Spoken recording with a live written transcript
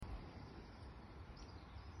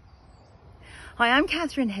Hi, I'm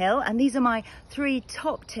Catherine Hill, and these are my 3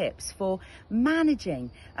 top tips for managing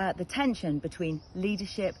the tension between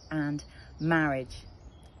leadership and marriage.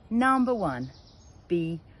 Number 1,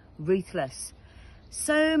 be ruthless.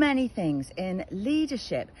 So many things in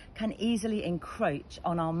leadership can easily encroach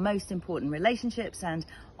on our most important relationships and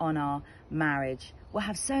on our marriage. We'll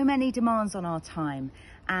have so many demands on our time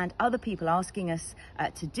and other people asking us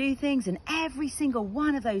to do things, and every single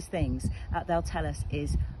one of those things they'll tell us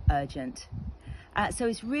is urgent. So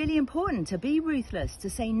it's really important to be ruthless, to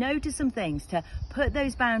say no to some things, to put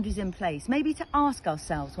those boundaries in place, maybe to ask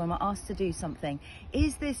ourselves when we're asked to do something,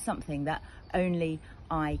 is this something that only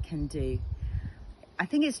I can do? I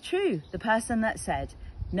think it's true, the person that said,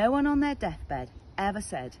 no one on their deathbed ever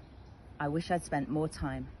said, I wish I'd spent more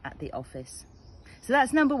time at the office. So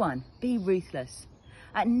that's number 1, be ruthless.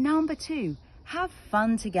 Number 2, have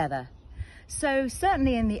fun together. So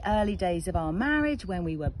certainly in the early days of our marriage, when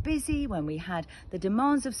we were busy, when we had the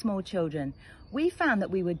demands of small children, we found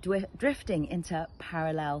that we were drifting into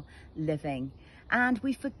parallel living, and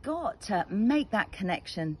we forgot to make that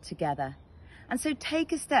connection together. And so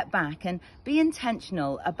take a step back and be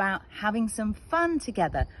intentional about having some fun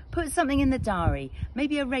together. Put something in the diary,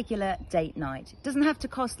 maybe a regular date night. It doesn't have to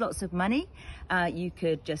cost lots of money. You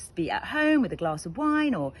could just be at home with a glass of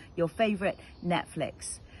wine or your favorite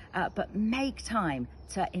Netflix. But make time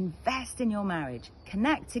to invest in your marriage,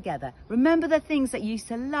 connect together. Remember the things that you used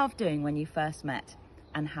to love doing when you first met,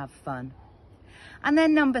 and have fun. And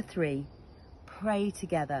then number 3, pray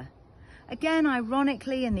together. Again,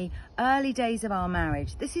 ironically, in the early days of our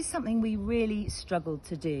marriage, this is something we really struggled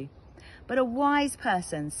to do. But a wise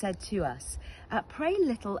person said to us, pray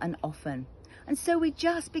little and often. And so we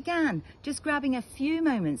just began, just grabbing a few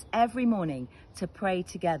moments every morning to pray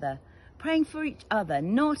together, praying for each other,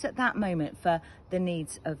 not at that moment for the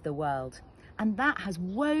needs of the world. And that has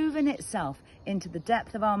woven itself into the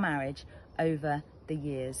depth of our marriage over the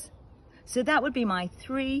years. So that would be my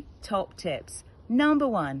 3 top tips. Number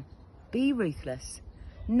 1, be ruthless.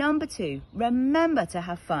 Number 2, remember to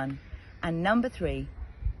have fun. And number 3,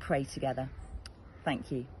 pray together.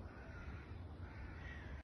 Thank you.